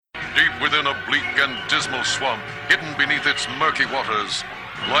Deep within a bleak and dismal swamp, hidden beneath its murky waters,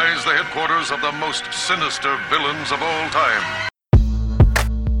 lies the headquarters of the most sinister villains of all time.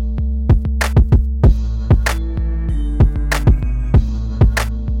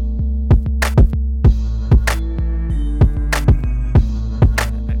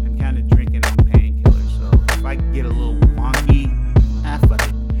 I'm kind of drinking on painkillers, so if I get a little wonky, fuck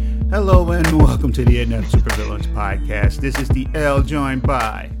it. Hello and welcome to the Internet Supervillains Podcast. This is the L joined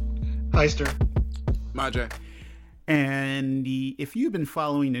by Heister. Majay. And if you've been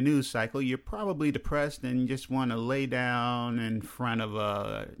following the news cycle, you're probably depressed and just want to lay down in front of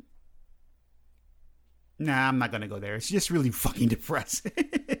a... Nah, I'm not going to go there. It's just really fucking depressing.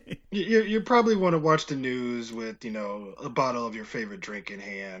 You probably want to watch the news with, a bottle of your favorite drink in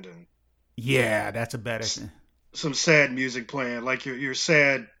hand and... Yeah, that's a better thing. Some sad music playing, like your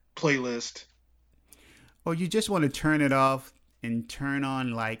sad playlist. Or you just want to turn it off and turn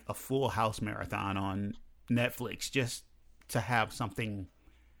on like a Full House marathon on Netflix just to have something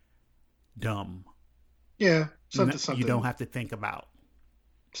dumb. Yeah, something you don't have to think about.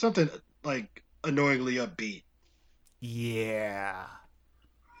 Something like annoyingly upbeat. Yeah.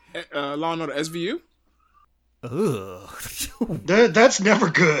 Law and Order SVU? Ugh. That's never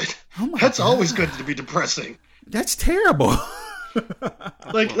good. Oh that's God. Always good to be depressing. That's terrible.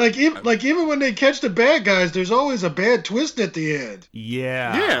 like even when they catch the bad guys, there's always a bad twist at the end.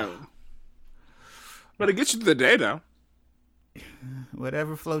 Yeah. But it gets you through the day, though.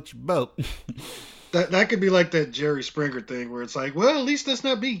 Whatever floats your boat. That could be like that Jerry Springer thing where it's like, well, at least that's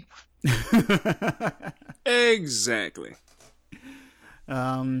not me. Exactly.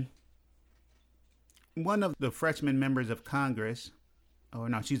 One of the freshman members of Congress, oh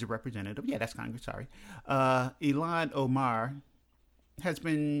no, she's a representative. Yeah, that's Congress, sorry. Ilhan Omar has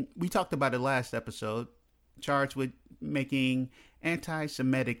been, we talked about it last episode, charged with making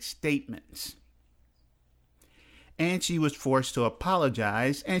anti-Semitic statements. And she was forced to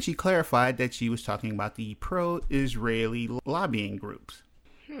apologize, and she clarified that she was talking about the pro-Israeli lobbying groups.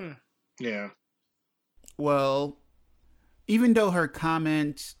 Yeah. Well, even though her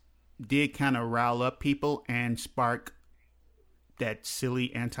comments did kind of rile up people and spark that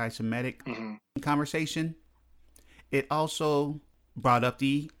silly anti-Semitic conversation, it also brought up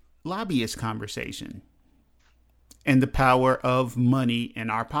the lobbyist conversation and the power of money in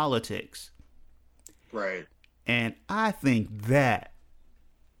our politics. Right. And I think that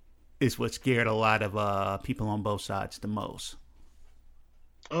is what scared a lot of people on both sides the most.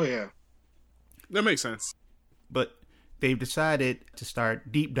 Oh, yeah. That makes sense. But they've decided to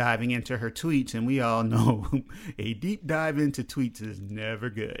start deep diving into her tweets, and we all know a deep dive into tweets is never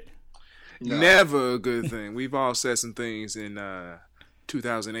good. No. Never a good thing. We've all said some things in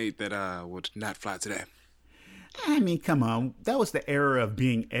 2008 that would not fly today. I mean, come on. That was the era of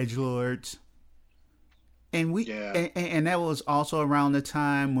being edgelords. And and that was also around the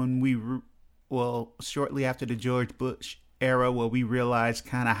time when shortly after the George Bush era, where we realized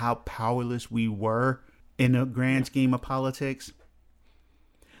kind of how powerless we were in the grand scheme of politics.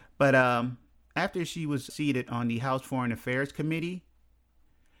 But after she was seated on the House Foreign Affairs Committee,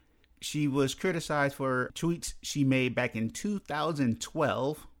 she was criticized for tweets she made back in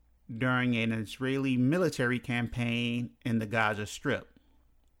 2012 during an Israeli military campaign in the Gaza Strip.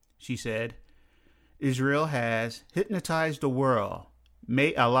 She said, "Israel has hypnotized the world.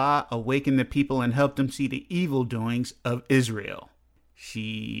 May Allah awaken the people and help them see the evil doings of Israel."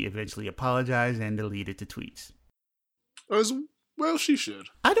 She eventually apologized and deleted the tweets. As well, she should.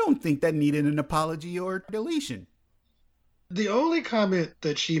 I don't think that needed an apology or deletion. The only comment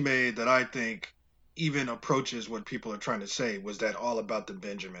that she made that I think even approaches what people are trying to say was that all about the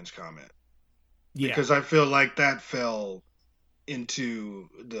Benjamins comment. Yeah. Because I feel like that fell into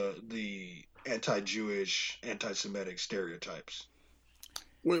the anti-Jewish, anti-Semitic stereotypes.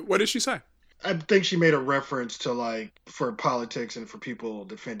 What did she say? I think she made a reference to, like, for politics and for people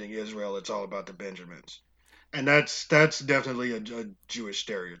defending Israel, it's all about the Benjamins. And that's definitely a Jewish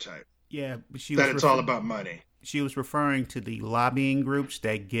stereotype. Yeah, but it's all about money. She was referring to the lobbying groups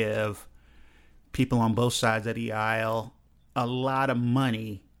that give people on both sides of the aisle a lot of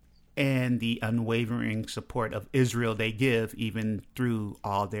money and the unwavering support of Israel they give even through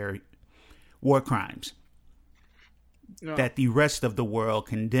all their war crimes that the rest of the world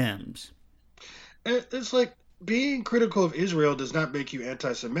condemns. It's like being critical of Israel does not make you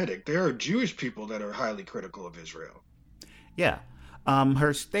anti-Semitic. There are Jewish people that are highly critical of Israel. Yeah.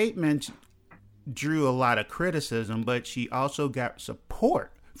 Her statement drew a lot of criticism, but she also got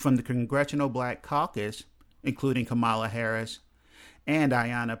support from the Congressional Black Caucus, including Kamala Harris and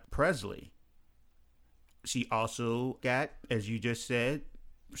Ayanna Pressley. She also got, as you just said,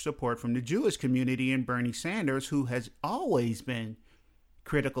 support from the Jewish community and Bernie Sanders, who has always been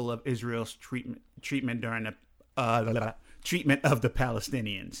critical of Israel's treatment during the treatment of the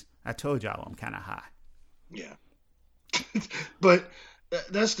Palestinians. I told y'all I'm kind of high. Yeah. But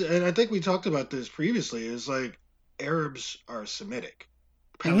and I think we talked about this previously, is like Arabs are Semitic.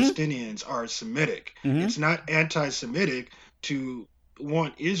 Palestinians are Semitic. It's not anti-Semitic to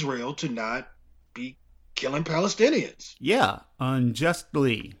want Israel to not be killing Palestinians. Yeah,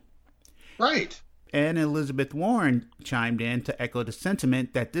 unjustly. Right. And Elizabeth Warren chimed in to echo the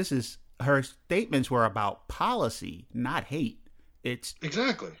sentiment that her statements were about policy, not hate. It's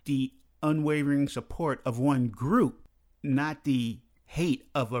exactly the unwavering support of one group, not the hate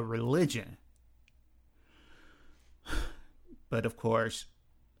of a religion. But of course,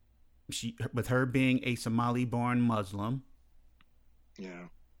 with her being a Somali-born Muslim, yeah.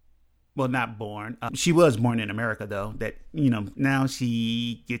 Well, not born. She was born in America, though. That, now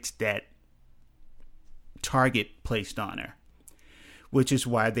she gets that target placed on her, which is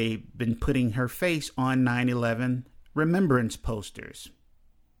why they've been putting her face on 9/11 remembrance posters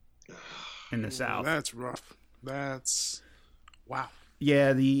in the South. That's rough. That's wow.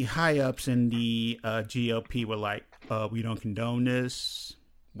 Yeah, the high-ups in the GOP were like, we don't condone this.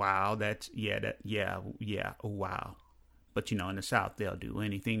 Wow, wow. But, in the South, they'll do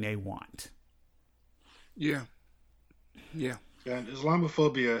anything they want. Yeah. Yeah. And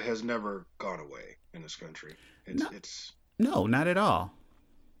Islamophobia has never gone away in this country. No, not at all.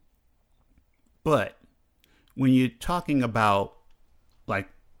 But when you're talking about, like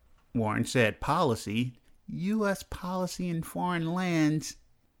Warren said, policy, U.S. policy in foreign lands,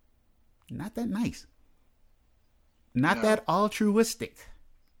 not that nice. Not that altruistic.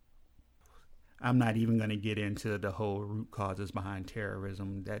 I'm not even going to get into the whole root causes behind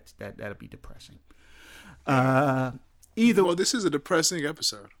terrorism. That'll be depressing. Well, this is a depressing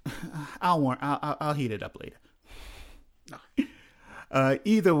episode. I'll heat it up later. No.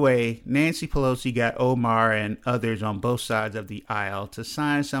 Either way, Nancy Pelosi got Omar and others on both sides of the aisle to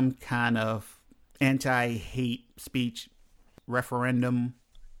sign some kind of anti-hate speech referendum,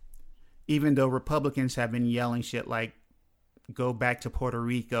 even though Republicans have been yelling shit like, go back to Puerto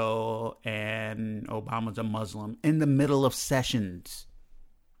Rico and Obama's a Muslim in the middle of sessions.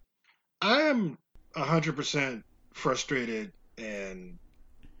 I am 100% frustrated and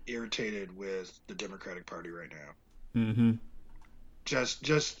irritated with the Democratic Party right now. Mm-hmm.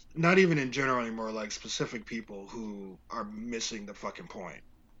 Just not even in general anymore, like specific people who are missing the fucking point.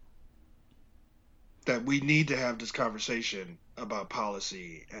 That we need to have this conversation about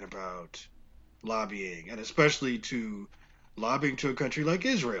policy and about lobbying, and especially to lobbying to a country like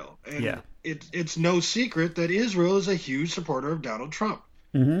Israel. And it's no secret that Israel is a huge supporter of Donald Trump.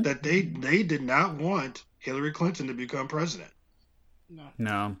 Mm-hmm. That they did not want Hillary Clinton to become president.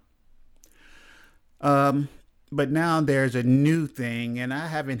 No. But now there's a new thing, and I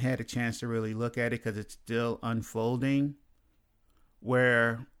haven't had a chance to really look at it because it's still unfolding,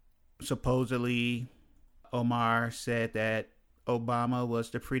 where supposedly Omar said that Obama was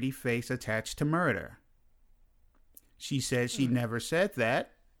the pretty face attached to murder. She said she never said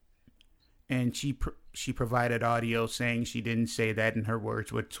that, and she provided audio saying she didn't say that and her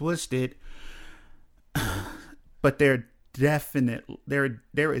words were twisted. But there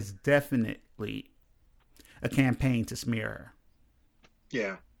is definitely a campaign to smear her.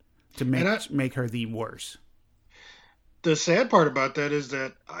 Yeah. To make her the worse. The sad part about that is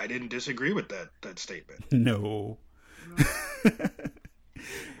that I didn't disagree with that statement. No.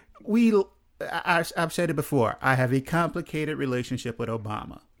 I've said it before. I have a complicated relationship with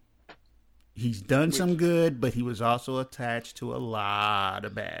Obama. He's done some good, but he was also attached to a lot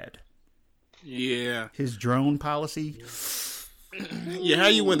of bad. Yeah. His drone policy. Yeah, how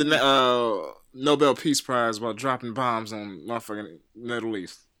you win the Nobel Peace Prize while dropping bombs on motherfucking Middle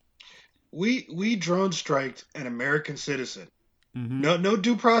East? We drone striked an American citizen. Mm-hmm. No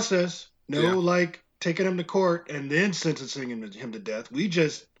due process. Like taking him to court and then sentencing him to death. We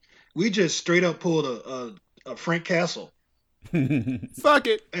just straight up pulled a Frank Castle. Fuck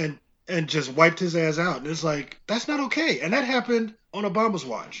it. And just wiped his ass out. And it's like, that's not okay. And that happened on Obama's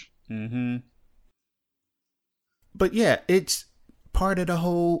watch. Mm-hmm. But yeah, it's part of the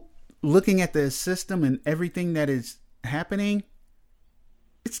whole looking at the system and everything that is happening.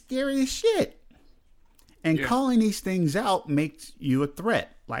 It's scary as shit. And calling these things out makes you a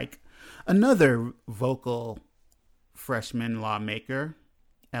threat. Like another vocal freshman lawmaker,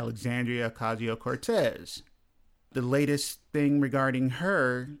 Alexandria Ocasio-Cortez. The latest thing regarding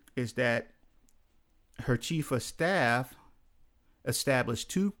her is that her chief of staff established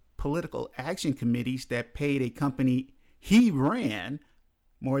 2 political action committees that paid a company he ran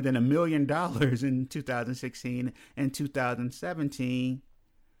more than $1 million in 2016 and 2017.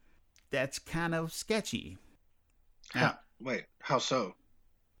 That's kind of sketchy. How so?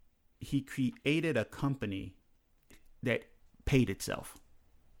 He created a company that paid itself.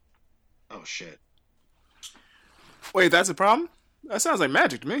 Oh, shit. Wait, that's a problem? That sounds like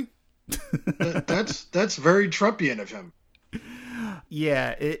magic to me. That's very Trumpian of him.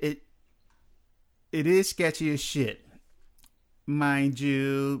 Yeah, it is sketchy as shit. Mind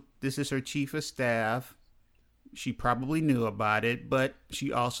you, this is her chief of staff. She probably knew about it, but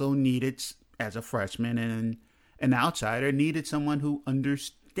she also needed, as a freshman and an outsider, needed someone who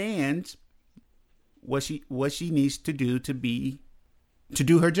understands what she needs to do to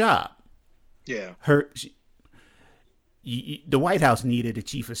do her job. Yeah. The White House needed a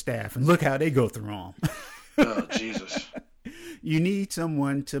chief of staff, and look how they go through them. Oh, Jesus. You need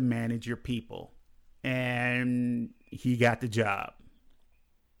someone to manage your people, and he got the job.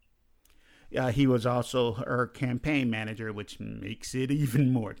 He was also her campaign manager, which makes it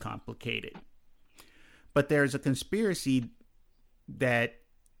even more complicated. But there's a conspiracy that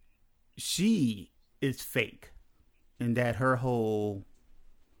she is fake and that her whole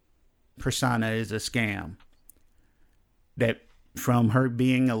persona is a scam. That from her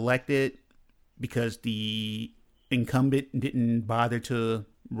being elected because the incumbent didn't bother to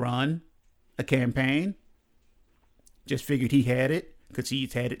run a campaign, just figured he had it because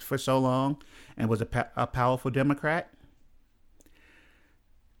he's had it for so long and was a powerful Democrat,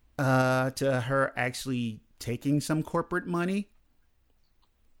 to her actually taking some corporate money.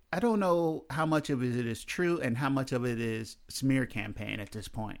 I don't know how much of it is true and how much of it is smear campaign at this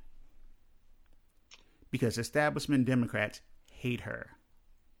point. Because establishment Democrats hate her.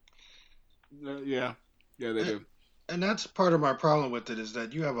 Yeah, they do. And that's part of my problem with it, is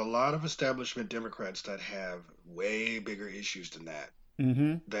that you have a lot of establishment Democrats that have way bigger issues than that.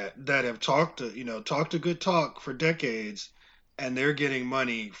 Mm-hmm. That have talked a good talk for decades, and they're getting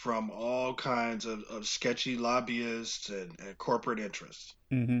money from all kinds of sketchy lobbyists and corporate interests.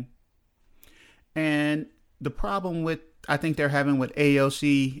 Mm-hmm. And the problem I think they're having with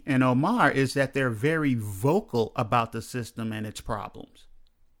AOC and Omar is that they're very vocal about the system and its problems.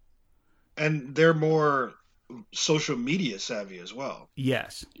 And they're more social media savvy as well.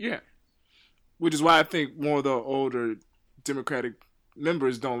 Yes. Yeah. Which is why I think more of the older Democratic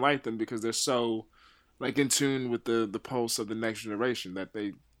members don't like them, because they're so in tune with the pulse of the next generation that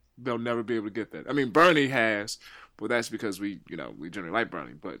they'll never be able to get that. I mean, Bernie has, but that's because we generally like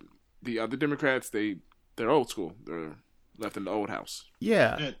Bernie. But the other Democrats, they're old school. They're left in the old house.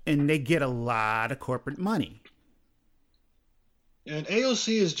 Yeah, and they get a lot of corporate money. And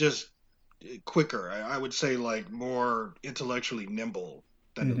AOC is just quicker. I would say more intellectually nimble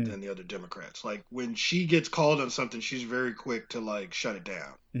than the other Democrats. Like when she gets called on something, she's very quick to shut it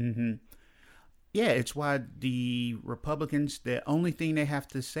down. Mm-hmm. Yeah, it's why the Republicans, the only thing they have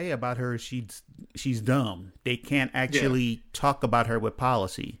to say about her is she's dumb. They can't actually talk about her with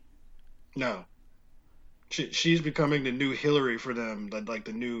policy. No. She's becoming the new Hillary for them, like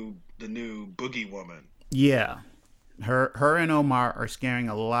the new boogie woman. Yeah. Her and Omar are scaring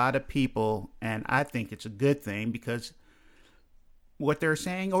a lot of people, and I think it's a good thing because what they're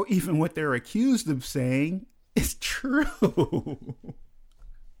saying, or even what they're accused of saying, is true.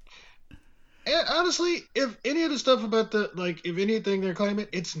 And honestly, if any of the stuff about if anything they're claiming,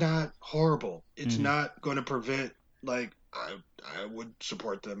 it's not horrible. It's not going to prevent, I would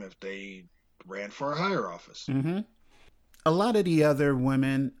support them if they ran for a higher office. Mm-hmm. A lot of the other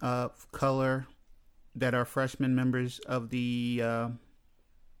women of color that are freshman members of the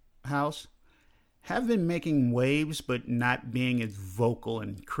House have been making waves, but not being as vocal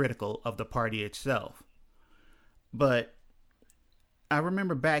and critical of the party itself. But I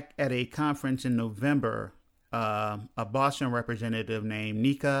remember back at a conference in November, a Boston representative named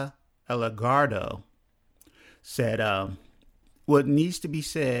Nika Elagardo said, what needs to be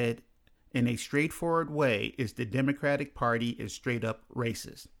said in a straightforward way is the Democratic Party is straight up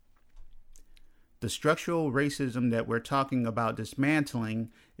racist. The structural racism that we're talking about dismantling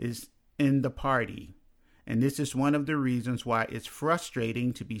is in the party. And this is one of the reasons why it's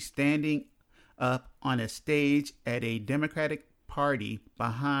frustrating to be standing up on a stage at a Democratic Party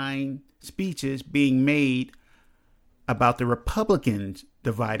behind speeches being made about the Republicans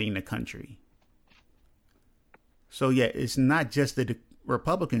dividing the country. So yeah, it's not just the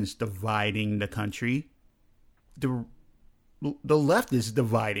Republicans dividing the country. The left is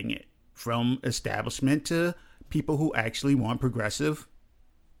dividing it, from establishment to people who actually want progressive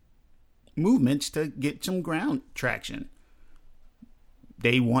movements to get some ground traction.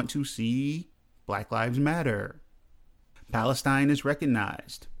 They want to see Black Lives Matter. Palestine is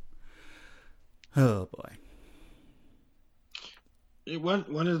recognized. Oh boy.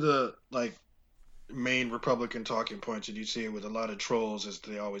 One of the main Republican talking points that you see with a lot of trolls is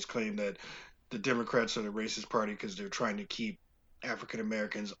they always claim that the Democrats are the racist party because they're trying to keep African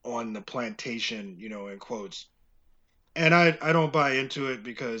Americans on the plantation, in quotes. And I don't buy into it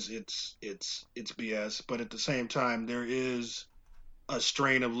because it's BS. But at the same time, there is a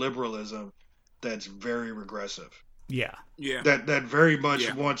strain of liberalism that's very regressive. Yeah. That very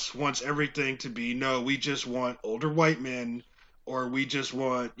much wants everything to be, no, we just want older white men, or we just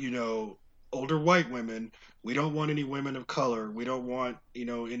want, older white women. We don't want any women of color. We don't want,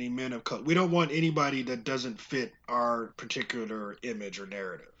 any men of color. We don't want anybody that doesn't fit our particular image or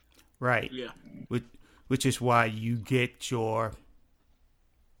narrative. Right. Yeah. Which is why you get your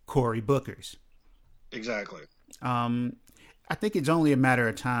Cory Bookers. Exactly. I think it's only a matter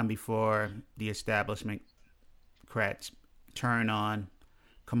of time before the establishment Democrats turn on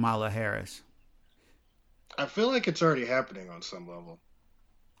Kamala Harris. I feel like it's already happening on some level.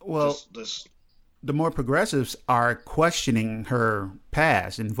 Well, the more progressives are questioning her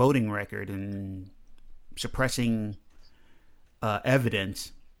past and voting record and suppressing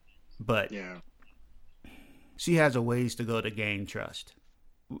evidence, but she has a ways to go to gain trust.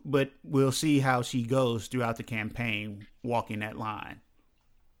 But we'll see how she goes throughout the campaign, walking that line.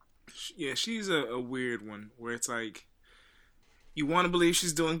 Yeah, she's a weird one where it's like you want to believe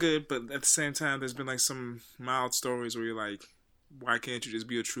she's doing good, but at the same time, there's been like some mild stories where you're like, why can't you just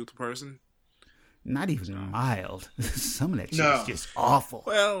be a truthful person? Not even mild. Some of that shit is just awful.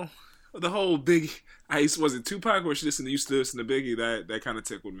 Well, the whole Biggie, was it Tupac or she used to listen to Biggie? That kind of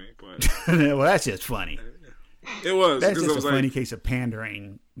tickled me. But well, that's just funny. It was. That's just a funny case of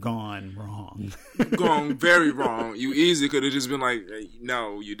pandering gone wrong. Gone very wrong. You easily could have just been like,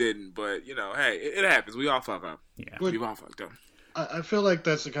 no, you didn't. But, hey, it happens. We all fuck up. Yeah. We all fucked up. I feel like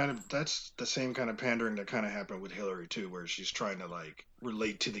that's the same kind of pandering that kind of happened with Hillary, too, where she's trying to,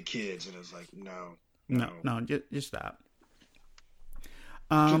 relate to the kids. And it's like, no, just stop.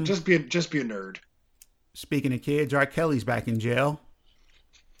 Just be a nerd. Speaking of kids, R. Kelly's back in jail.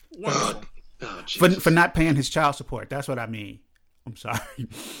 Wonderful. For not paying his child support. That's what I mean. I'm sorry.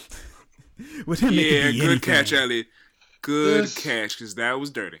 With him, good catch, Elliot. Good catch, because that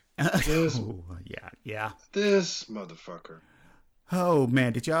was dirty. Yeah. This motherfucker. Oh,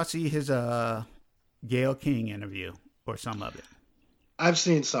 man. Did y'all see his Gayle King interview or some of it? I've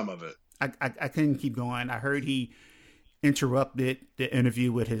seen some of it. I couldn't keep going. I heard he interrupted the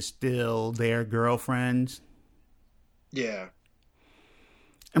interview with his still there girlfriends. Yeah.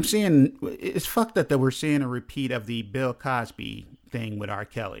 I'm seeing it's fucked up that we're seeing a repeat of the Bill Cosby thing with R.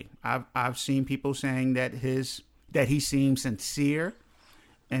 Kelly. I've seen people saying that he seems sincere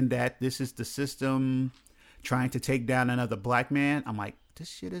and that this is the system trying to take down another black man. I'm like, this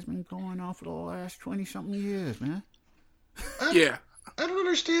shit has been going on for the last 20-something years, man. I don't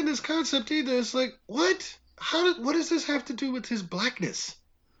understand this concept either. It's like, what? What does this have to do with his blackness?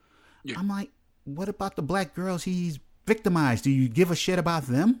 Yeah. I'm like, what about the black girls he's victimized? Do you give a shit about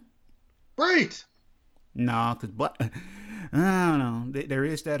them? Right. No, because I don't know. There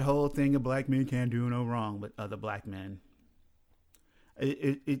is that whole thing of black men can't do no wrong, but other black men.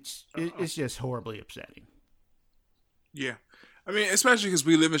 It's just horribly upsetting. Yeah. I mean, especially because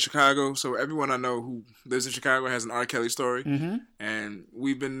we live in Chicago, so everyone I know who lives in Chicago has an R. Kelly story, and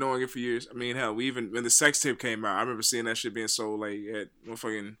we've been knowing it for years. I mean, hell, when the sex tape came out, I remember seeing that shit being sold at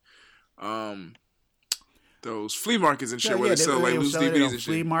fucking those flea markets and shit where they sell loose DVDs and shit.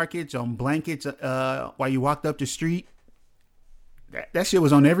 Flea markets, on blankets, while you walked up the street. That shit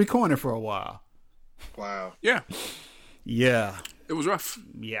was on every corner for a while. Wow. Yeah. Yeah. It was rough.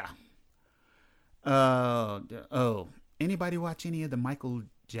 Yeah. Anybody watch any of the Michael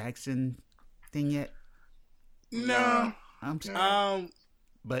Jackson thing yet? No.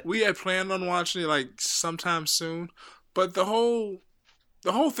 But we had planned on watching it sometime soon. But the whole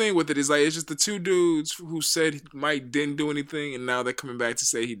thing with it is it's just the two dudes who said Mike didn't do anything, and now they're coming back to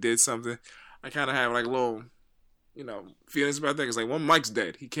say he did something. I kind of have little, feelings about that because one, Mike's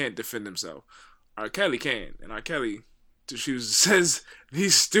dead, he can't defend himself. R. Kelly can, and R. Kelly says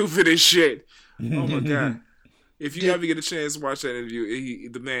he's stupid as shit. Oh my god. If you ever get a chance to watch that interview,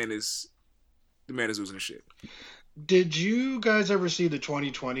 the man is losing his shit. Did you guys ever see the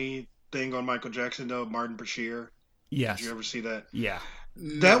 2020 thing on Michael Jackson though, Martin Bashir? Yes. Did you ever see that? Yeah.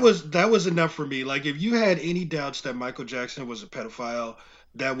 That was enough for me. If you had any doubts that Michael Jackson was a pedophile,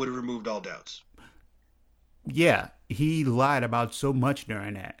 that would have removed all doubts. Yeah, he lied about so much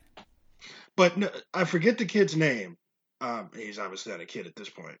during that. But no, I forget the kid's name. He's obviously not a kid at this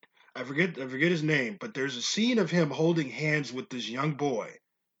point. I forget his name, but there's a scene of him holding hands with this young boy,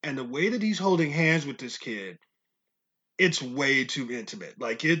 and the way that he's holding hands with this kid, it's way too intimate.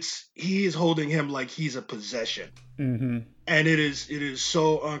 Like he is holding him like he's a possession, and it is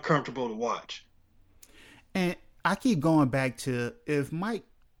so uncomfortable to watch. And I keep going back to if Mike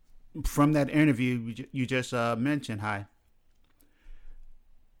from that interview you just mentioned,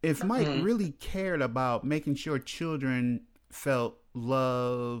 if Mike really cared about making sure children felt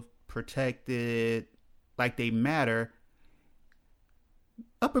loved, protected, like they matter,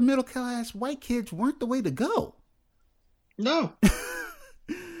 upper middle class white kids weren't the way to go. No.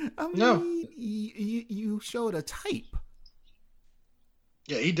 I mean, you showed a type.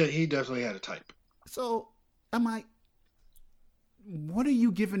 Yeah, he definitely had a type. So I'm like, what are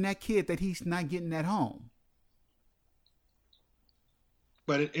you giving that kid that he's not getting at home?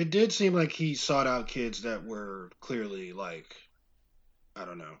 But it did seem like he sought out kids that were clearly like, I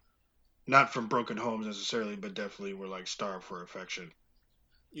don't know, not from broken homes necessarily, but definitely were like starved for affection.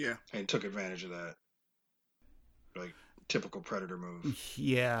 Yeah. And took advantage of that. Like, typical predator move.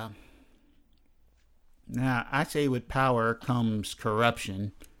 Yeah. Now, I say with power comes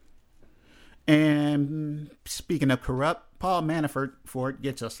corruption. And speaking of corrupt, Paul Manafort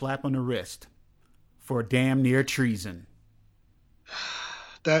gets a slap on the wrist for damn near treason.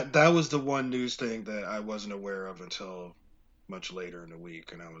 That was the one news thing that I wasn't aware of until much later in the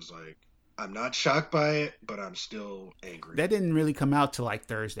week, and I was like, I'm not shocked by it, but I'm still angry. That didn't really come out till like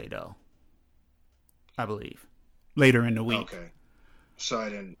Thursday, though. I believe later in the week. Okay, so I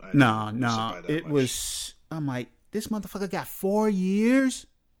didn't. No, it was. I'm like, this motherfucker got 4 years.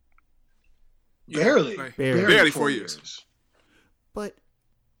 Barely 4 years. But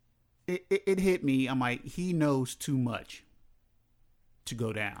it hit me. I'm like, he knows too much to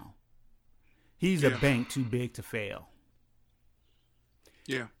go down. He's a bank too big to fail.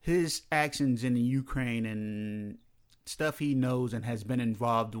 Yeah. His actions in the Ukraine and stuff he knows and has been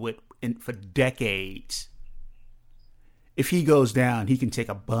involved with for decades. If he goes down, he can take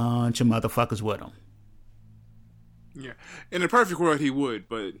a bunch of motherfuckers with him. Yeah. In a perfect world, he would,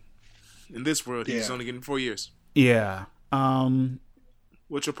 but in this world, he's only getting 4 years. Yeah.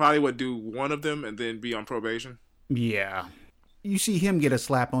 Which will probably do one of them and then be on probation. Yeah. You see him get a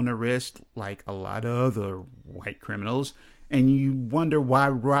slap on the wrist like a lot of other white criminals, and you wonder why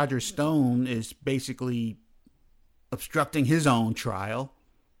Roger Stone is basically obstructing his own trial.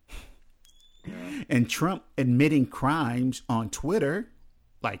 Yeah. And Trump admitting crimes on Twitter,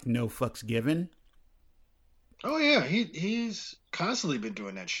 like no fucks given. Oh yeah, he's constantly been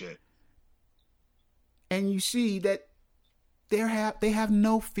doing that shit. And you see that they have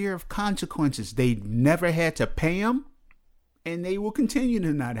no fear of consequences. They never had to pay him, and they will continue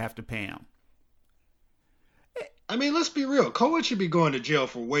to not have to pay him. I mean, let's be real. Cohen should be going to jail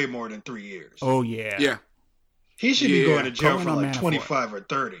for way more than 3 years. Oh yeah, yeah. He should be going to jail for like 25 or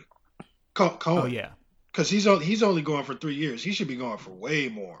 30. Cohen. Oh yeah, because he's only going for 3 years. He should be going for way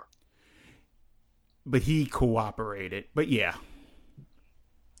more. But he cooperated. But yeah,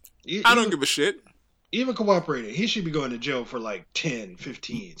 I don't give a shit. Even cooperated. He should be going to jail for like 10,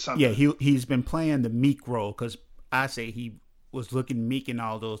 15, something. Yeah, he's been playing the meek role because I say he was looking meek in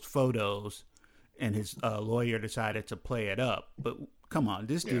all those photos, and his lawyer decided to play it up. But come on,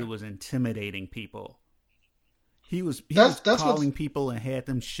 this dude was intimidating people. He was calling people and had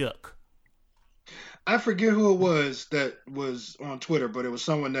them shook. I forget who it was that was on Twitter, but it was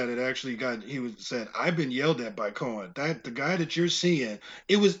someone that had actually said, I've been yelled at by Cohen. That the guy that you're seeing,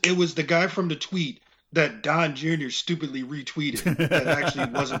 it was the guy from the tweet that Don Jr. stupidly retweeted that actually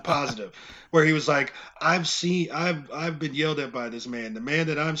wasn't positive, where he was like, I've been yelled at by this man. The man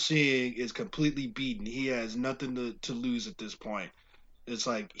that I'm seeing is completely beaten. He has nothing to lose at this point. It's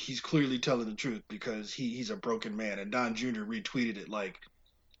like, he's clearly telling the truth because he's a broken man. And Don Jr. retweeted it like,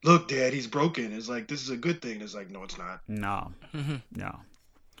 look, Dad, he's broken. It's like, this is a good thing. It's like, no, it's not. No. No.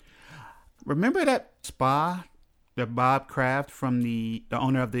 Remember that spa that Bob Kraft from the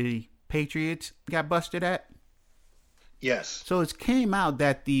owner of the Patriots got busted at? Yes. So it came out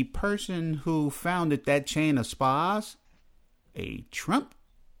that the person who founded that chain of spas, a Trump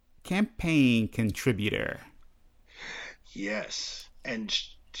campaign contributor. Yes. And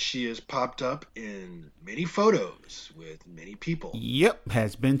she has popped up in many photos with many people. Yep.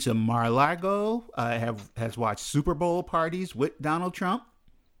 Has been to Mar-a-Lago. Has watched Super Bowl parties with Donald Trump.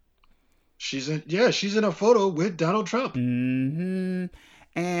 She's in a photo with Donald Trump. Mm-hmm.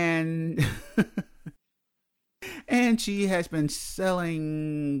 And she has been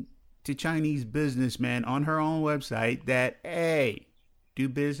selling to Chinese businessmen on her own website that, hey, do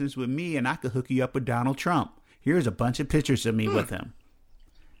business with me and I could hook you up with Donald Trump. Here's a bunch of pictures of me with him.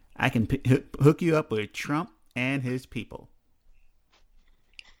 I can hook you up with Trump and his people.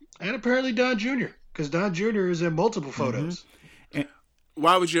 And apparently Don Jr., because Don Jr. is in multiple photos. And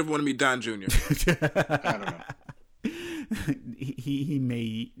why would you ever want to be Don Jr.? I don't know. He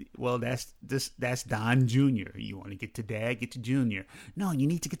may, well, that's Don Jr. You want to get to Dad, get to Junior. No, you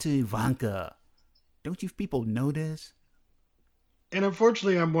need to get to Ivanka. Don't you people know this? And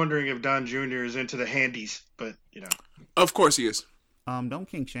unfortunately, I'm wondering if Don Jr. is into the handies, but, you know. Of course he is. Don't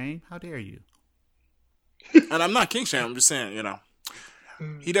kink shame. How dare you? And I'm not kink shame. I'm just saying, you know.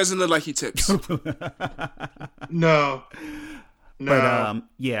 He doesn't look like he tips. No. But,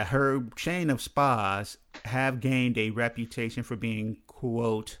 yeah, her chain of spas have gained a reputation for being,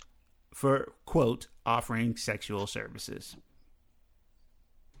 quote, offering sexual services.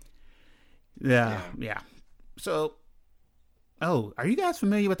 Yeah. So, are you guys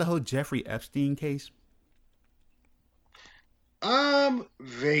familiar with the whole Jeffrey Epstein case?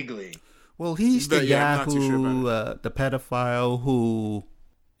 Vaguely. Well, he's the guy who, the pedophile who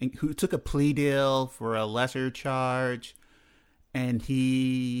took a plea deal for a lesser charge, and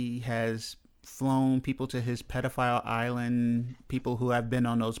he has flown people to his pedophile island. People who have been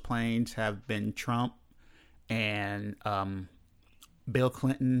on those planes have been Trump and Bill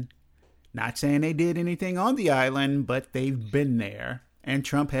Clinton. Not saying they did anything on the island, but they've been there. And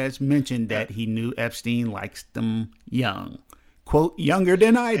Trump has mentioned that he knew Epstein likes them young. Quote, younger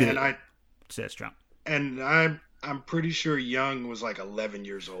than I did, says Trump. And I'm pretty sure Young was like 11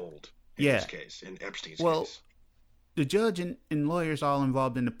 years old in this case, in Epstein's case. The judge and lawyers all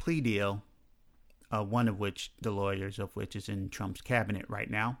involved in the plea deal, one of which, the lawyers of which is in Trump's cabinet right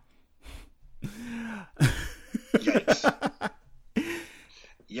now.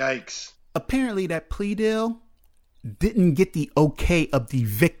 Yikes. Apparently that plea deal didn't get the okay of the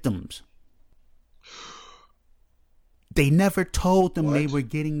victims. They never told them they were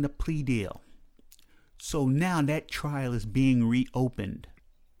getting the plea deal. So now that trial is being reopened.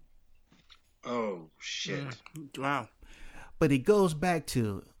 Oh, shit. Wow. But it goes back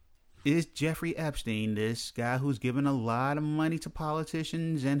to, is Jeffrey Epstein, this guy who's given a lot of money to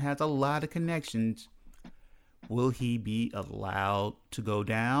politicians and has a lot of connections, will he be allowed to go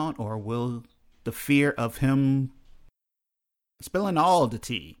down, or will the fear of him spilling all the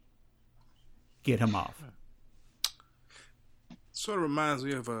tea get him off? Sort of reminds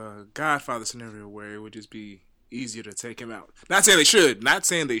me of a Godfather scenario where it would just be easier to take him out. Not saying they should,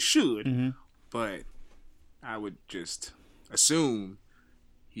 but I would just assume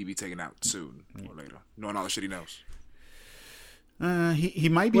he'd be taken out soon or later, knowing all the shit he knows. He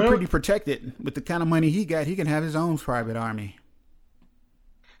might be pretty protected with the kind of money he got. He can have his own private army.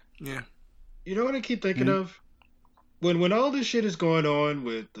 Yeah. You know what I keep thinking of? When all this shit is going on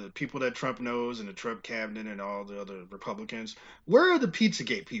with the people that Trump knows and the Trump cabinet and all the other Republicans, where are the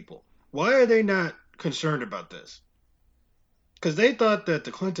Pizzagate people? Why are they not concerned about this? Because they thought that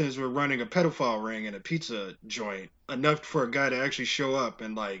the Clintons were running a pedophile ring in a pizza joint enough for a guy to actually show up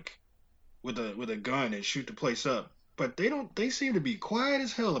and like with a gun and shoot the place up. But they seem to be quiet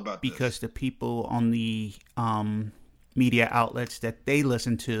as hell about this. Because the people on the media outlets that they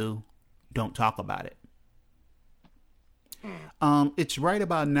listen to don't talk about it. It's right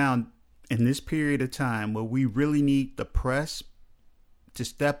about now in this period of time where we really need the press to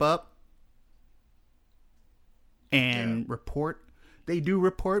step up and report. They do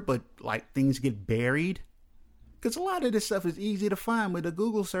report, but like things get buried. Because a lot of this stuff is easy to find with a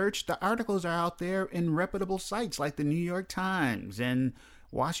Google search. The articles are out there in reputable sites like the New York Times and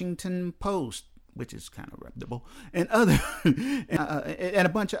Washington Post, which is kind of reputable, and other and a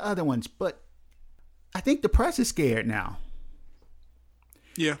bunch of other ones. But I think the press is scared now.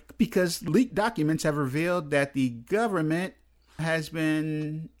 Yeah. Because leaked documents have revealed that the government has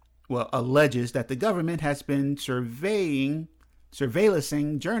been, alleges that the government has been surveillancing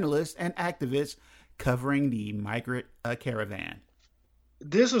journalists and activists covering the migrant caravan.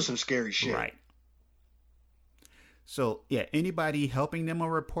 This was some scary shit. Right. So, yeah, anybody helping them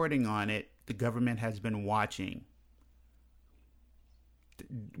or reporting on it, the government has been watching.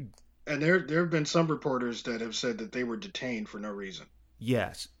 And there have been some reporters that have said that they were detained for no reason.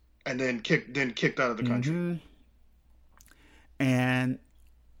 Yes. And then kicked out of the country. Mm-hmm. And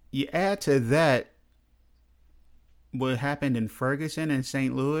you add to that what happened in Ferguson and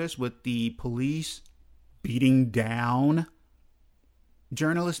St. Louis with the police beating down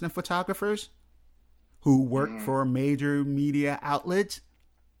journalists and photographers who work for major media outlets.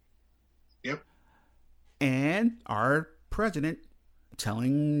 Yep. And our president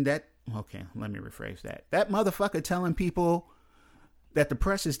telling that, okay, let me rephrase that. That motherfucker telling people that the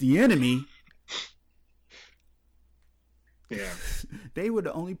press is the enemy Yeah. They were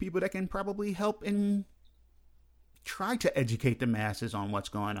the only people that can probably help and try to educate the masses on what's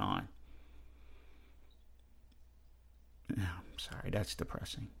going on. I'm sorry, that's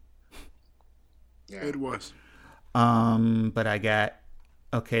depressing. Yeah, it was. But I got,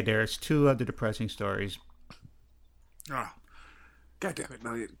 there's 2 other depressing stories. Oh, God damn it,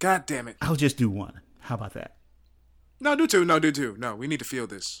 Elliot. God damn it. I'll just do one. How about that? No, do 2. No, we need to feel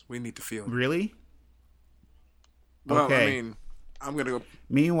this. We need to feel it. Really? Well, okay. I mean, I'm going to go.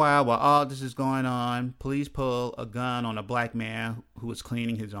 Meanwhile, while all this is going on, police pull a gun on a black man who was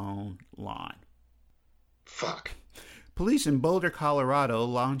cleaning his own lawn. Fuck. Police in Boulder, Colorado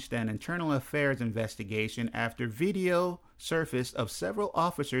launched an internal affairs investigation after video surfaced of several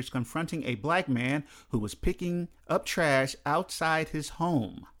officers confronting a black man who was picking up trash outside his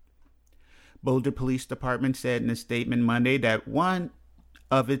home. Boulder Police Department said in a statement Monday that one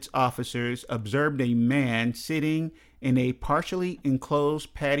of its officers observed a man sitting in a partially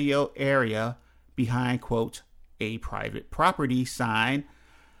enclosed patio area behind, quote, a private property sign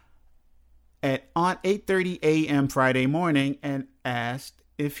on 8:30 a.m. Friday morning and asked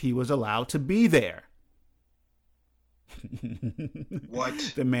if he was allowed to be there.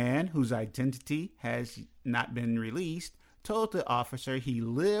 What? The man, whose identity has not been released, told the officer he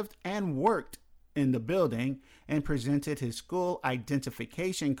lived and worked in the building and presented his school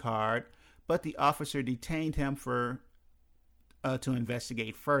identification card, but the officer detained him to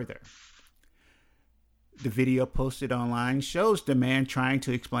investigate further. The video posted online shows the man trying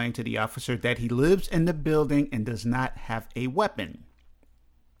to explain to the officer that he lives in the building and does not have a weapon.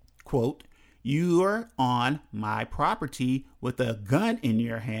 Quote, "You're on my property with a gun in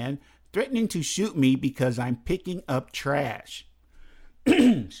your hand, threatening to shoot me because I'm picking up trash."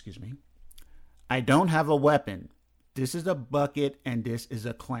 Excuse me. "I don't have a weapon. This is a bucket and this is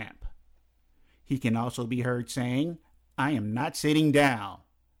a clamp." He can also be heard saying, "I am not sitting down.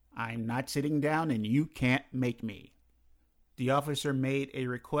 I'm not sitting down and you can't make me." The officer made a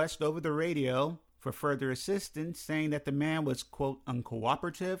request over the radio for further assistance, saying that the man was, quote,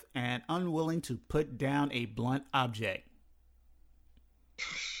 uncooperative and unwilling to put down a blunt object.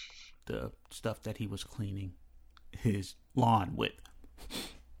 The stuff that he was cleaning his lawn with.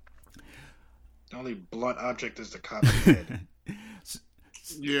 The only blunt object is the cop's head.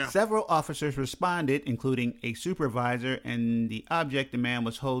 Yeah. Several officers responded, including a supervisor, and the object the man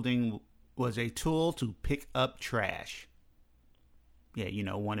was holding was a tool to pick up trash. Yeah, you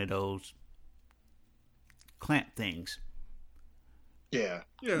know, one of those clamp things. Yeah.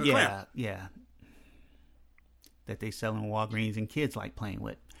 Yeah. That they sell in Walgreens and kids like playing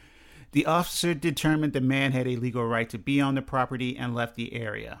with. The officer determined the man had a legal right to be on the property and left the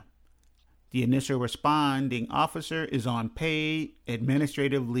area. The initial responding officer is on paid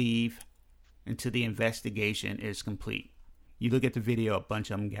administrative leave until the investigation is complete. You look at the video, a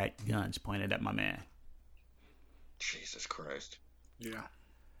bunch of them got guns pointed at my man. Jesus Christ. Yeah.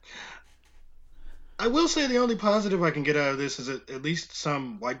 I will say the only positive I can get out of this is that at least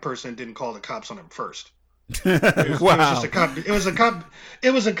some white person didn't call the cops on him first. Wow. It was just a cop.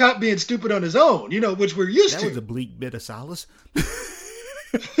 It was a cop being stupid on his own, which we're used to. That was a bleak bit of solace.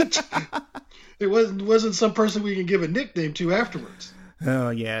 It wasn't some person we can give a nickname to afterwards.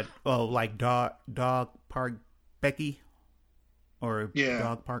 Oh yeah. Oh, like Dog Park Becky, or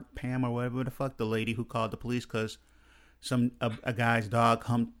Dog Park Pam, or whatever the fuck, the lady who called the police because a guy's dog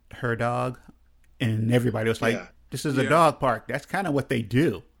humped her dog, and everybody was like, "This is a dog park." That's kind of what they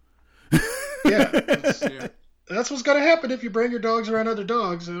do. That's what's gonna happen if you bring your dogs around other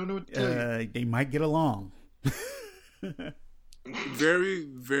dogs. I don't know what to tell you. They might get along. Very,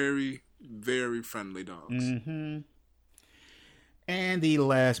 very, very friendly dogs. Mm-hmm. And the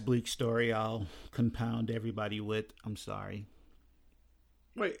last bleak story I'll compound everybody with. I'm sorry.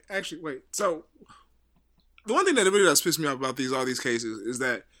 Wait. So, the one thing that really does piss me off about all these cases is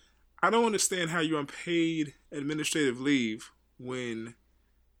that I don't understand how you're on paid administrative leave when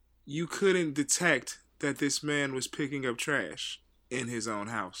you couldn't detect that this man was picking up trash in his own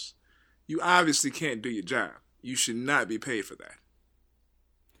house. You obviously can't do your job. You should not be paid for that.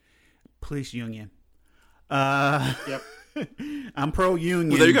 Police union. Yep. I'm pro-union.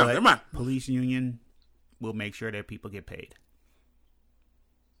 Well, there you go. Never mind. Police union will make sure that people get paid.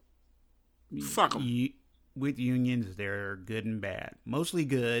 Fuck them. With unions, they're good and bad. Mostly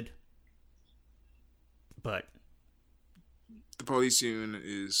good, but the police union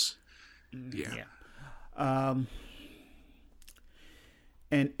is,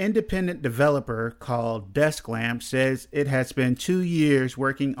 An independent developer called Desklamp says it has spent 2 years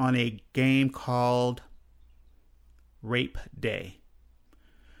working on a game called Rape Day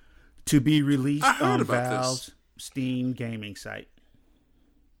to be released on Valve's Steam gaming site.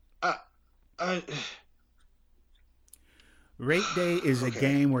 Rape Day is a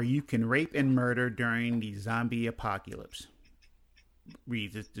game where you can rape and murder during the zombie apocalypse.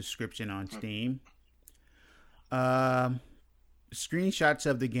 Read the description on Steam. Screenshots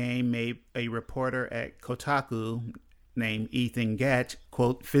of the game made a reporter at Kotaku named Ethan Gatch,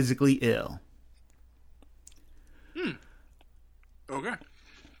 quote, physically ill. Okay.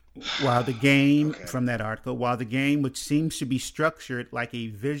 From that article, while the game, which seems to be structured like a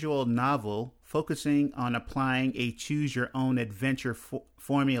visual novel, focusing on applying a choose-your-own-adventure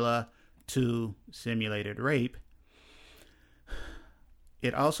formula to simulated rape,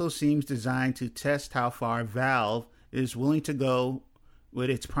 it also seems designed to test how far Valve is willing to go with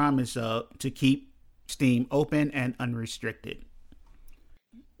its promise to keep Steam open and unrestricted.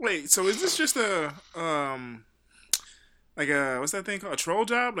 Wait, so is this just a what's that thing called? A troll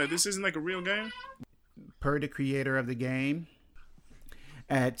job? Like, this isn't like a real game? Per the creator of the game,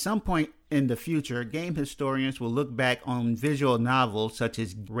 at some point in the future, game historians will look back on visual novels such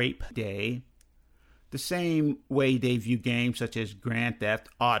as Rape Day the same way they view games such as Grand Theft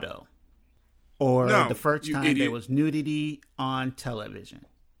Auto, or the first time there was nudity on television.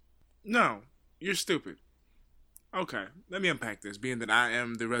 No, you're stupid. Okay, let me unpack this, being that I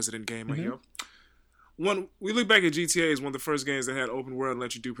am the resident gamer here. One, we look back at GTA as one of the first games that had open world and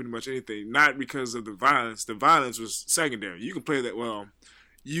let you do pretty much anything. Not because of the violence. The violence was secondary. You can play that well.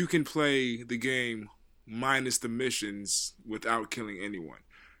 You can play the game minus the missions without killing anyone.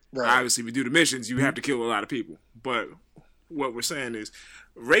 Right. Obviously, if you do the missions, you have to kill a lot of people. But what we're saying is,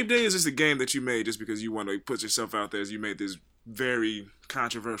 Rape Day is just a game that you made just because you want to put yourself out there as you made this very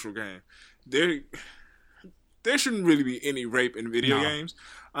controversial game. There shouldn't really be any rape in video games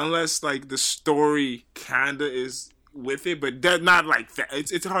unless like the story kinda is with it, but they're not like that.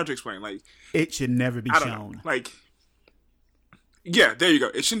 It's hard to explain. Like, it should never be shown. Like, yeah, there you go.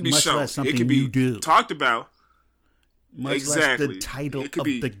 It shouldn't be much shown. Less something it can be talked about. Much less the title of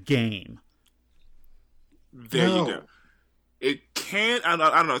the game. There you go. It can. I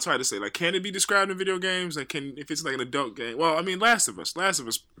don't know. It's hard to say. Like, can it be described in video games? Like, if it's like an adult game? Well, I mean, Last of Us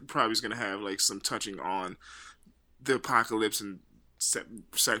probably is going to have like some touching on the apocalypse and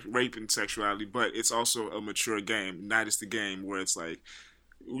rape and sexuality, but it's also a mature game. Not just a game where it's like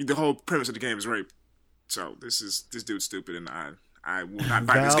the whole premise of the game is rape. So this dude's stupid, and I will not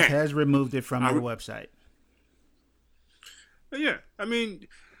buy this game. Valve has removed it from their website. Yeah, I mean,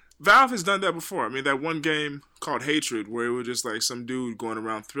 Valve has done that before. I mean, that one game called Hatred, where it was just like some dude going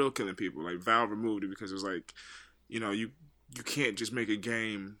around thrill killing people. Like, Valve removed it because it was like, you can't just make a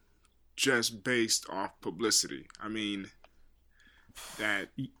game just based off publicity. I mean, that.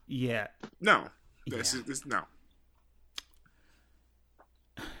 Yeah. No. No.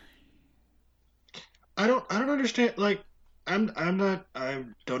 I don't understand. Like, I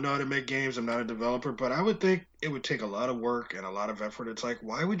don't know how to make games. I'm not a developer, but I would think it would take a lot of work and a lot of effort. It's like,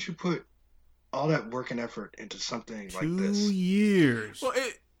 why would you put all that work and effort into something like this? 2 years. Well,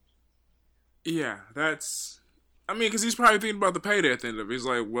 because he's probably thinking about the payday at the end of it. He's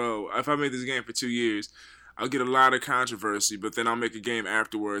like, well, if I made this game for 2 years, I'll get a lot of controversy, but then I'll make a game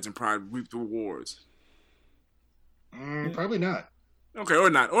afterwards and probably reap the rewards. Probably not. Okay, or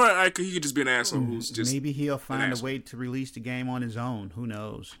not. Or he could just be an asshole who's just... Maybe he'll find a way to release the game on his own. Who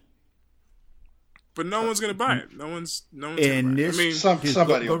knows? But no one's going to buy it. No one's going to buy it. I mean,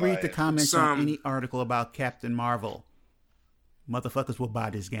 somebody go will read buy the it. comments on any article about Captain Marvel. Motherfuckers will buy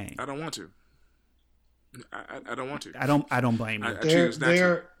this game. I don't want to. I don't want to. I don't blame you.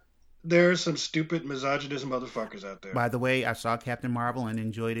 There are some stupid misogynist motherfuckers out there. By the way, I saw Captain Marvel and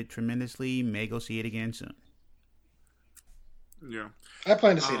enjoyed it tremendously. May go see it again soon. Yeah. I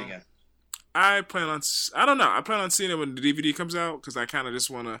plan to see it again. I plan on seeing it when the DVD comes out, because I kind of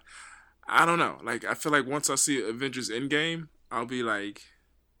just want to, I don't know. Like, I feel like once I see Avengers Endgame, I'll be like,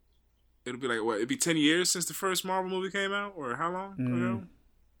 it'll be like, what? It'd be 10 years since the first Marvel movie came out? Or how long ago?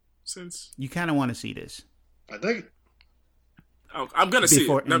 Since? You kind of want to see this. I think. Oh, I'm going to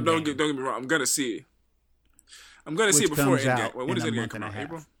see it. No, don't get me wrong. I'm going to see it. I'm going to see it before Endgame. When is Endgame come out?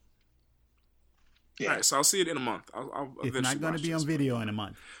 April? Yeah. All right, so I'll see it in a month. It's not going to be on video in a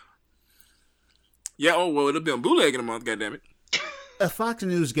month. Yeah, it'll be on bootleg in a month, goddammit. A Fox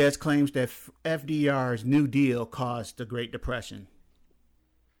News guest claims that FDR's New Deal caused the Great Depression.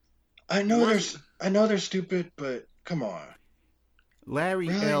 I know they're stupid, but come on. Larry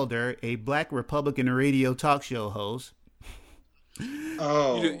Elder, a black Republican radio talk show host.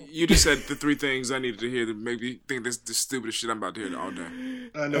 Oh. You just said the three things I needed to hear that make me think this is the stupidest shit I'm about to hear all day.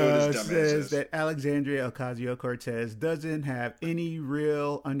 I know what his dumbass says that Alexandria Ocasio-Cortez doesn't have any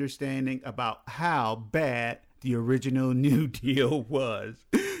real understanding about how bad the original New Deal was.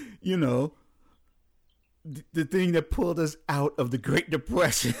 You know, the thing that pulled us out of the Great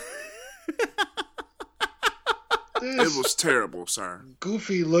Depression. It was terrible, sir.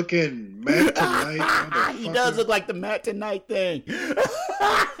 Goofy looking Matt Tonight. He does look like the Matt Tonight thing.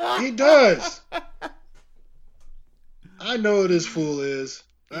 He does. I know who this fool is.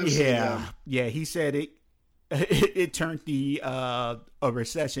 Yeah. He said it turned a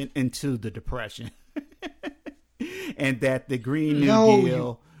recession into the Depression, and that the Green New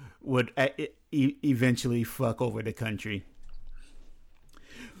Deal would eventually fuck over the country.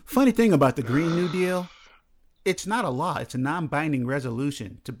 Funny thing about the Green New Deal, it's not a law. It's a non-binding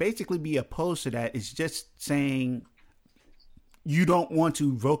resolution. To basically be opposed to that is just saying you don't want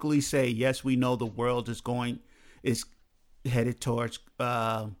to vocally say, yes, we know the world is headed towards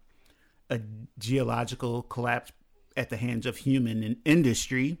a geological collapse at the hands of human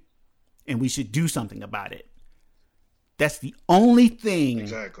industry, and we should do something about it. That's the only thing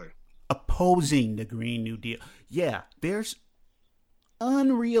opposing the Green New Deal. Yeah, there's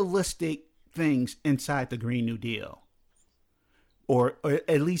unrealistic things inside the Green New Deal, or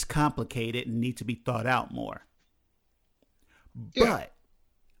at least complicated and need to be thought out more. Yeah. But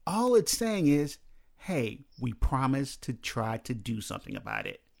all it's saying is, hey, we promise to try to do something about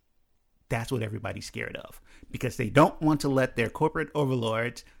it. That's what everybody's scared of, because they don't want to let their corporate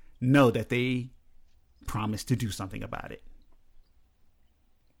overlords know that they promise to do something about it.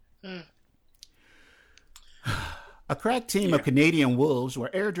 A crack team of Canadian wolves were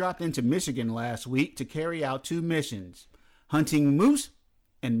airdropped into Michigan last week to carry out 2 missions: hunting moose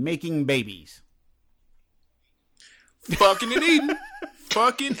and making babies. Fucking and eating.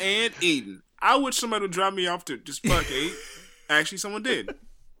 Fucking and eating. I wish somebody would drop me off to just fuck eat. Actually, someone did.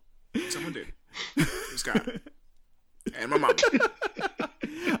 This guy. And my mom.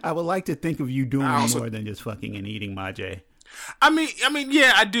 I would like to think of you doing more than just fucking and eating, Majay. I mean,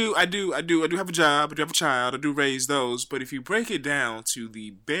 yeah, I do have a job, I do have a child, I do raise those, but if you break it down to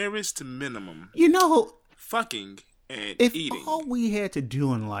the barest minimum, fucking and eating. If all we had to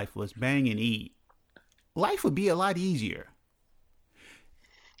do in life was bang and eat, life would be a lot easier.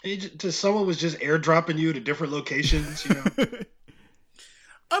 Someone was just airdropping you to different locations, you know?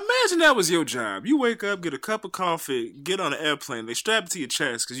 Imagine that was your job. You wake up, get a cup of coffee, get on an airplane. They strap it to your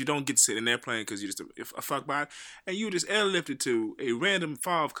chest because you don't get to sit in an airplane because you're just a fuckbot. And you were just airlifted to a random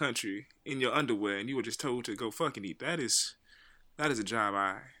far off country in your underwear, and you were just told to go fucking eat. That is a job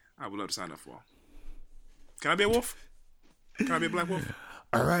I would love to sign up for. Can I be a wolf? Can I be a black wolf?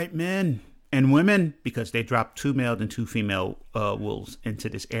 All right, men and women, because they dropped 2 male and 2 female wolves into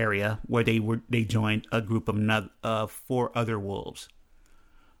this area where they joined a group of 4 other wolves.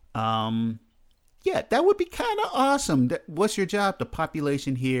 Yeah, that would be kind of awesome. What's your job? The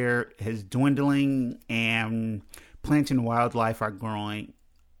population here is dwindling, and plants and wildlife are growing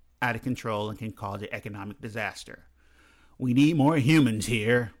out of control and can cause an economic disaster. We need more humans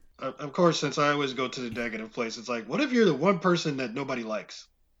here. Of course, since I always go to the negative place, it's like, what if you're the one person that nobody likes?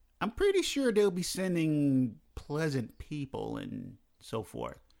 I'm pretty sure they'll be sending pleasant people and so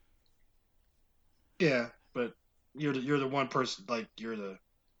forth. Yeah, but you're the one person, like you're the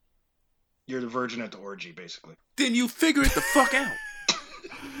virgin at the orgy, basically. Then you figure it the fuck out.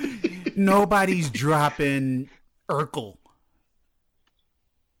 Nobody's dropping Urkel.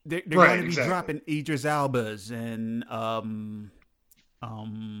 They're going to be dropping Idris Elba's and some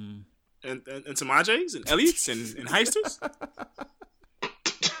Ajay's and Elliott's and Heisters.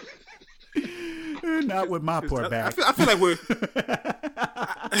 Not with my poor back. I feel like we're.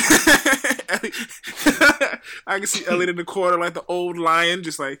 I can see Elliot in the corner like the old lion,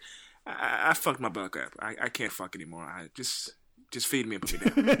 just like, I fucked my buck up. I can't fuck anymore. I just feed me and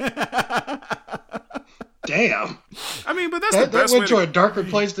put me down. Damn. I mean, but that went to a darker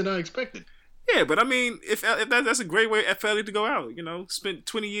place than I expected. Yeah, but I mean, if that's a great way for Elliot to go out. You know, spent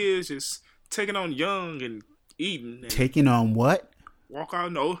 20 years just taking on Young and eating. And taking on what? Walk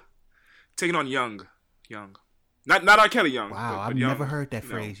out, no. Taking on Young. Not R. Kelly Young. Wow, I've Young, never heard that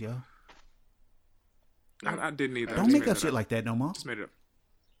phrase, yo. I didn't either. Don't make up shit like that no more. Just made it up.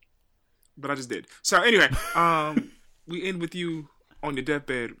 But I just did. So anyway, we end with you on your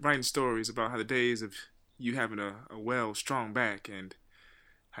deathbed writing stories about how the days of you having a well, strong back and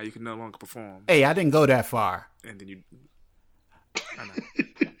how you can no longer perform. Hey, I didn't go that far. And then you... I know.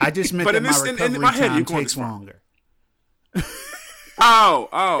 I just meant that my recovery time takes longer.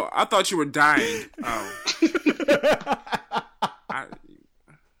 Oh, I thought you were dying. Oh.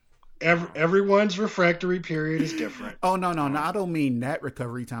 Everyone's refractory period is different. Oh, no. I don't mean that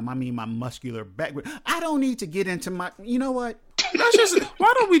recovery time. I mean my muscular back. I don't need to get into my... You know what?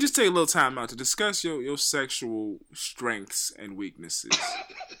 Why don't we just take a little time out to discuss your sexual strengths and weaknesses?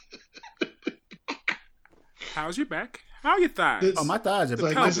 How's your back? How are your thighs? My thighs are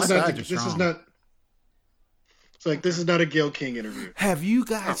This is not a Gayle King interview. Have you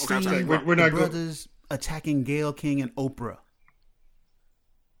guys seen we're not brothers attacking Gayle King and Oprah?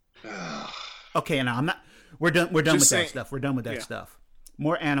 Okay, now I'm not. We're done. We're done with that stuff. We're done with that stuff.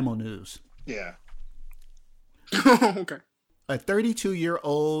 More animal news. Yeah. Okay. A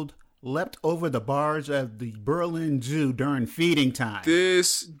 32-year-old leapt over the bars of the Berlin Zoo during feeding time.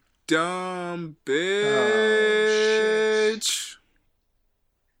 This dumb bitch.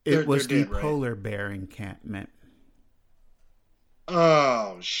 It was the polar bear encampment.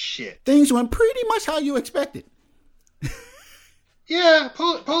 Oh, shit. Things went pretty much how you expected. Yeah,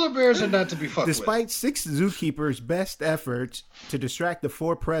 polar bears are not to be fucked with. Despite 6 zookeepers' best efforts to distract the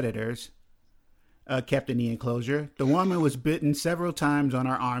 4 predators kept in the enclosure, the woman was bitten several times on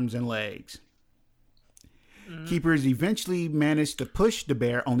her arms and legs. Mm-hmm. Keepers eventually managed to push the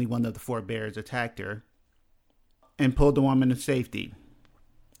bear. Only one of the 4 bears attacked her and pulled the woman to safety.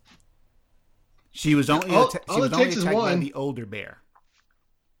 She was only attacked by the older bear.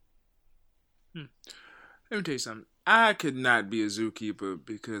 Let me tell you something. I could not be a zookeeper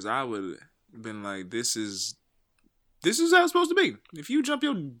because I would have been like, this is how it's supposed to be. If you jump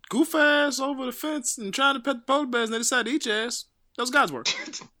your goof ass over the fence and trying to pet the polar bears and they decide to eat your ass, that was God's work.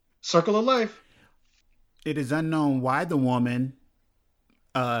 Circle of life. It is unknown why the woman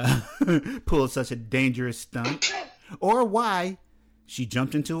pulled such a dangerous stunt or why she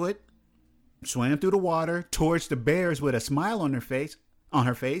jumped into it, swam through the water towards the bears with a smile on her face.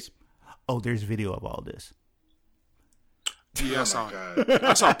 Oh, there's video of all this. Yeah,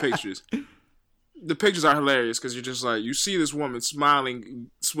 I saw pictures. The pictures are hilarious because you're just like, you see this woman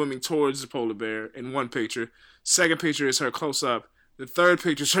smiling, swimming towards the polar bear in one picture. Second picture is her close up. The third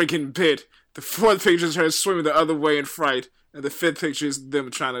picture is her getting bit. The fourth picture is her swimming the other way in fright. And the fifth picture is them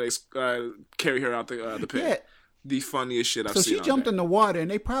trying to carry her out the pit. Yeah. The funniest shit I've seen. So she jumped in the water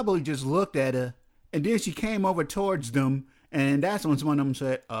and they probably just looked at her. And then she came over towards them. And that's when one of them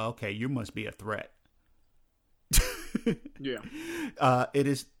said, oh, okay, you must be a threat. Yeah. It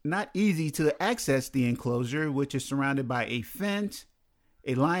is not easy to access the enclosure, which is surrounded by a fence,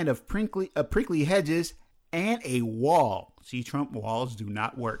 a line of prickly hedges, and a wall. See, Trump, walls do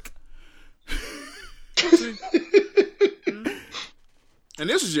not work. And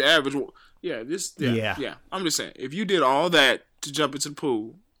this is your average. Yeah. I'm just saying, if you did all that to jump into the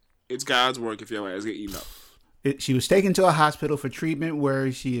pool, it's God's work if your ass get eaten up. She was taken to a hospital for treatment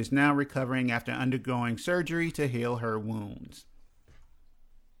where she is now recovering after undergoing surgery to heal her wounds.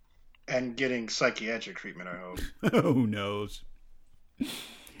 And getting psychiatric treatment, I hope. Who knows?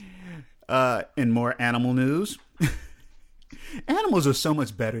 In more animal news. Animals are so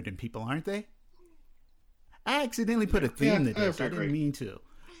much better than people, aren't they? I accidentally put a theme to this. I didn't mean to.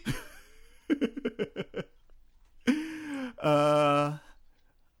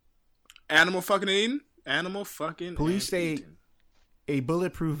 Animal fucking eating? Animal fucking. Police say a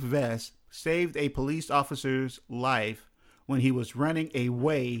bulletproof vest saved a police officer's life when he was running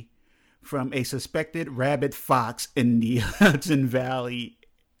away from a suspected rabid fox in the Hudson Valley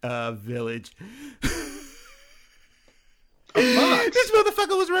village. This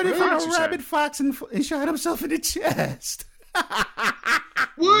motherfucker was running from a rabid fox and shot himself in the chest.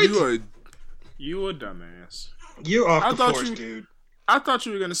 What? You a dumbass. You're off the course, dude. I thought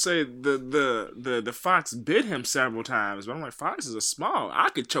you were gonna say the fox bit him several times, but I'm like, foxes are small. I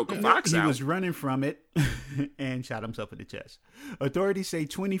could choke a fox out. He was running from it and shot himself in the chest. Authorities say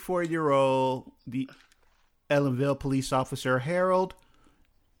 24-year-old the Ellenville police officer Harold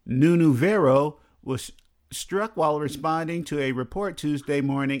Nunuvero was struck while responding to a report Tuesday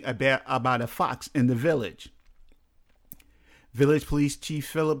morning about a fox in the village. Village Police Chief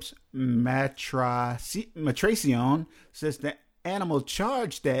Phillips Matracion says the animal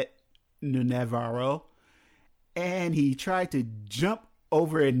charged at Nunavaro and he tried to jump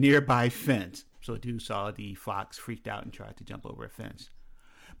over a nearby fence. So a dude saw the fox, freaked out, and tried to jump over a fence.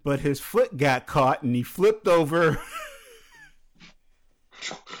 But his foot got caught and he flipped over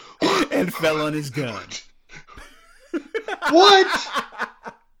and fell on his gun. What?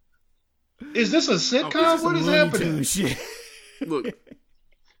 Is this a sitcom? What is happening? Look.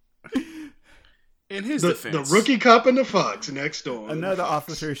 In his defense, the rookie cop and the fox next door. Another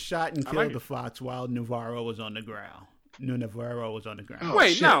officer shot and killed the fox while Navarro was on the ground. Oh,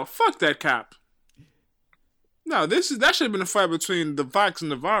 wait, shit. No, fuck that cop. No, that should have been a fight between the fox and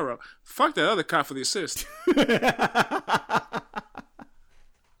Navarro. Fuck that other cop for the assist.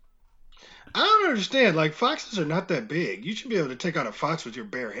 I don't understand. Like, foxes are not that big. You should be able to take out a fox with your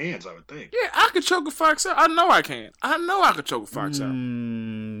bare hands, I would think. Yeah, I could choke a fox out. I know I can. I know I could choke a fox out.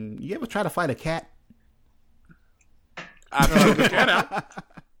 You ever try to fight a cat? I've choked a cat out.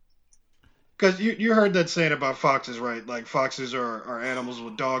 Because you heard that saying about foxes, right? Like, foxes are animals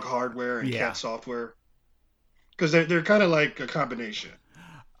with dog hardware and cat software. Because they're kind of like a combination.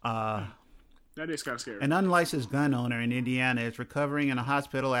 That is kind of scary. An unlicensed gun owner in Indiana is recovering in a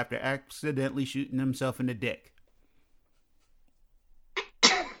hospital after accidentally shooting himself in the dick.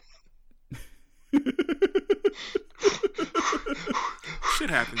 Shit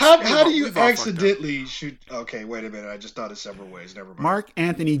happens. How do you accidentally shoot? Okay, wait a minute. I just thought of several ways. Never mind. Mark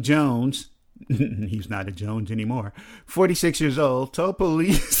Anthony Jones, he's not a Jones anymore, 46 years old, told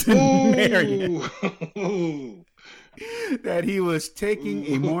police in Marion that he was taking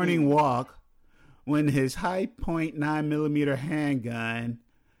a morning walk when his high point 9mm handgun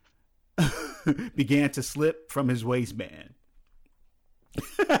began to slip from his waistband.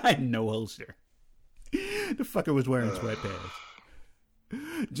 No holster. The fucker was wearing sweatpants.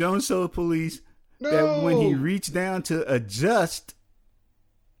 Jones told police that when he reached down to adjust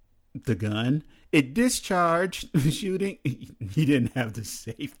the gun, it discharged, shooting. He didn't have the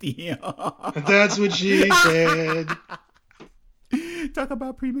safety on. That's what she said. Talk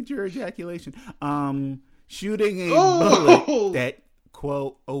about premature ejaculation. Shooting a bullet that,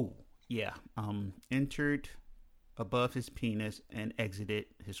 quote, entered above his penis and exited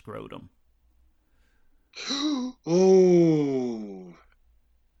his scrotum. Ooh,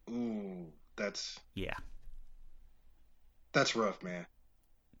 that's rough, man.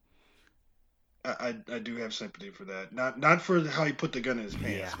 I do have sympathy for that. Not for how he put the gun in his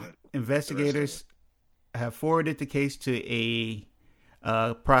pants. But investigators have forwarded the case to a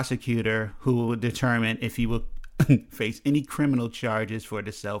prosecutor who will determine if he will face any criminal charges for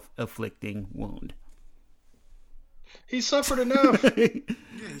the self-afflicting wound. He suffered enough. He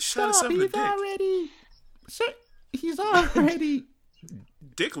shot himself in the dick. He's already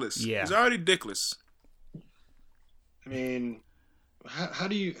dickless. Yeah, he's already dickless. I mean, how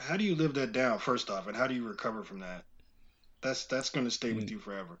do you live that down? First off, and how do you recover from that? That's going to stay with you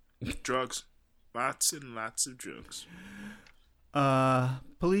forever. Drugs, lots and lots of drugs.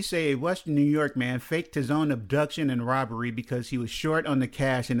 Police say a Western New York man faked his own abduction and robbery because he was short on the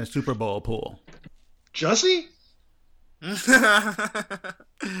cash in a Super Bowl pool. Jussie? Is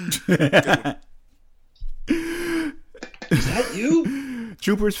that you?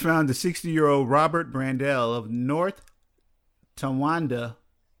 Troopers found the 60-year-old Robert Brandel of North Tonawanda.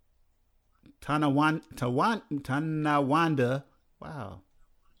 Wow.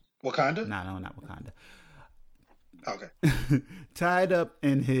 Wakanda? No, not Wakanda. Okay. Tied up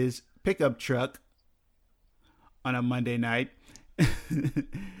in his pickup truck on a Monday night,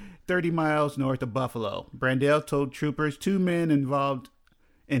 30 miles north of Buffalo. Brandel told troopers 2 men involved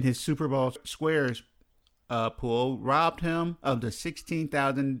in his Super Bowl squares pool robbed him of the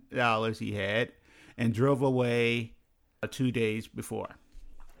 $16,000 he had and drove away 2 days before.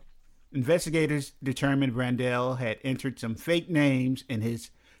 Investigators determined Brandel had entered some fake names in his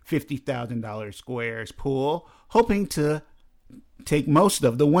 $50,000 squares pool, hoping to take most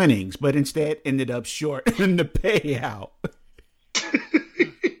of the winnings, but instead ended up short in the payout.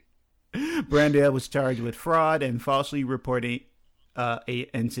 Brandel was charged with fraud and falsely reporting an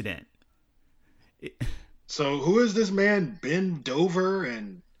incident. So who is this man, Ben Dover,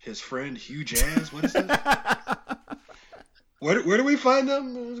 and his friend Hugh Jazz? What is that? Where do we find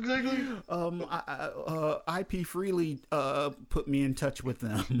them exactly? IP Freely put me in touch with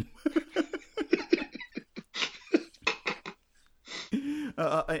them.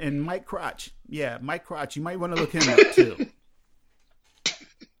 And Mike Crotch. Yeah, Mike Crotch. You might want to look him up too.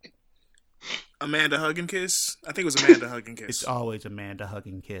 Amanda Hug and Kiss? I think it was Amanda Hug and Kiss. It's always Amanda Hug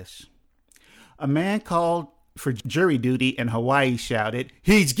and Kiss. A man called for jury duty in Hawaii shouted,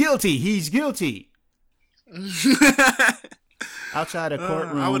 "He's guilty! He's guilty!" Outside a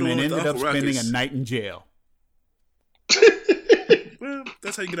courtroom and ended up spending a night in jail. Well,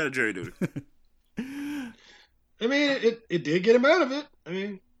 that's how you get out of jury duty. I mean, it did get him out of it. I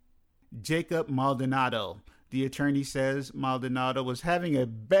mean, Jacob Maldonado. The attorney says Maldonado was having a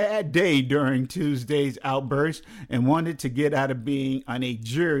bad day during Tuesday's outburst and wanted to get out of being on a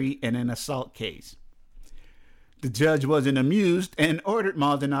jury in an assault case. The judge wasn't amused and ordered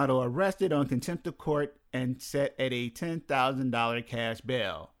Maldonado arrested on contempt of court and set at a $10,000 cash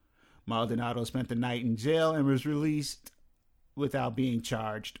bail. Maldonado spent the night in jail and was released without being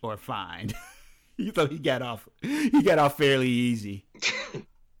charged or fined. You thought he got off fairly easy.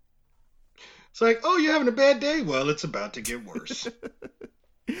 It's like, oh, you're having a bad day? Well, it's about to get worse.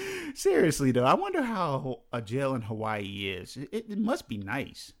 Seriously though, I wonder how a jail in Hawaii is. It must be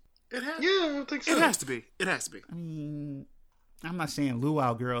nice. Yeah, I think so. It has to be. I mean, I'm not saying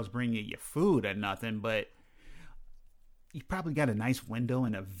luau girls bring you your food or nothing, but you probably got a nice window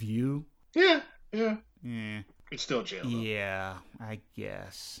and a view. Yeah. It's still jail, though. Yeah, I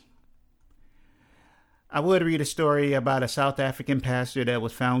guess. I would read a story about a South African pastor that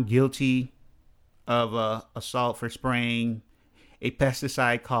was found guilty of assault for spraying a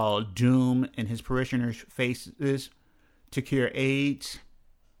pesticide called Doom in his parishioners' faces to cure AIDS.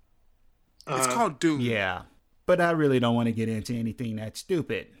 It's called Doom. Yeah, but I really don't want to get into anything that's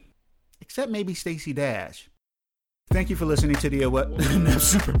stupid, except maybe Stacey Dash. Thank you for listening to the Enough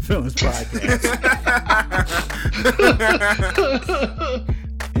Super Villains podcast.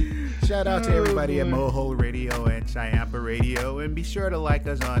 Shout out to everybody at Moho Radio and Chiampa Radio, and be sure to like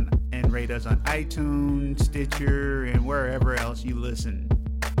us on and rate us on iTunes, Stitcher, and wherever else you listen.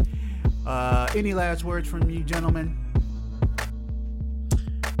 Any last words from you, gentlemen?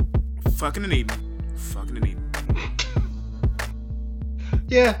 Fucking and eating.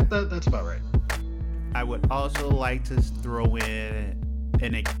 Yeah, that's about right. I would also like to throw in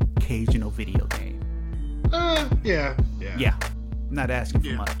an occasional video game. Yeah. Not asking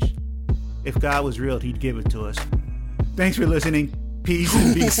for much. If God was real, he'd give it to us. Thanks for listening. Peace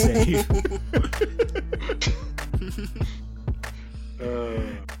and be safe.